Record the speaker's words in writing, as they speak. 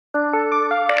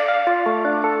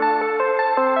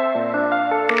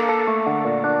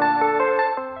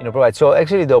to provide. So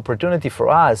actually the opportunity for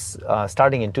us,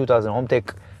 starting in 2000,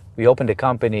 HomeTech, we opened the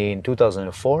company in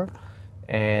 2004,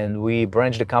 and we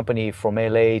branched the company from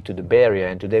LA to the Bay Area,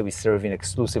 and today we're serving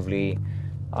exclusively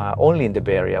only in the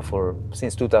Bay Area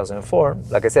since 2004.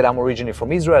 Like I said, I'm originally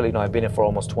from Israel. I've been here for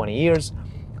almost 20 years.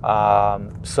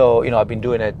 So I've been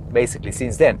doing it basically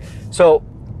since then. So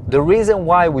the reason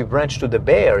why we branched to the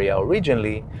Bay Area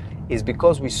originally is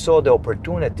because we saw the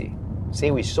opportunity.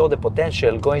 We saw the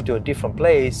potential going to a different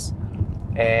place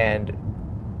and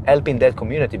helping that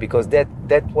community, because that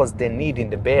was the need in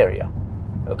the Bay Area.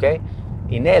 Okay,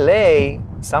 in LA,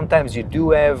 sometimes you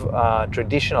do have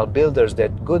traditional builders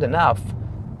that good enough,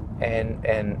 and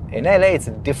in LA it's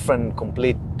a different,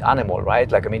 complete animal, right?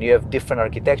 You have different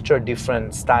architecture,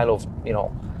 different style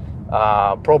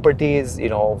of properties,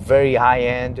 very high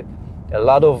end. A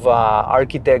lot of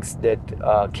architects that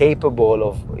are capable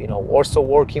of also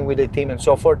working with a team and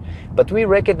so forth. But we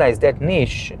recognize that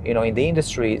niche in the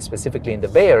industry, specifically in the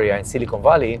Bay Area, in Silicon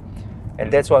Valley,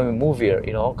 and that's why we moved here,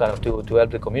 kind of to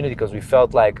help the community, because we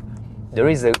felt like there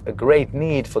is a great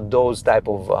need for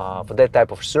that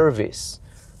type of service,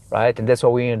 right? And that's why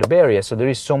we're in the Bay Area. So there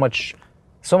is so much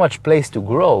place to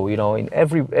grow. In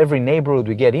every neighborhood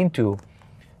we get into,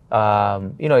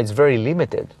 it's very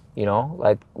limited.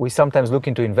 We sometimes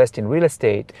looking to invest in real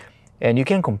estate, and you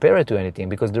can't compare it to anything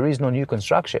because there is no new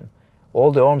construction.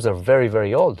 All the homes are very,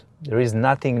 very old. There is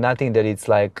nothing that it's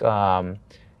like,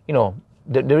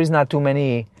 there is not too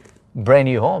many brand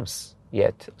new homes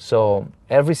yet. So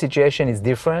every situation is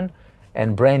different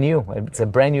and brand new. It's a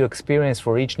brand new experience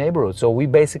for each neighborhood. So we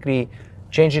basically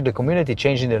changing the community,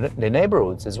 changing the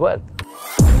neighborhoods as well.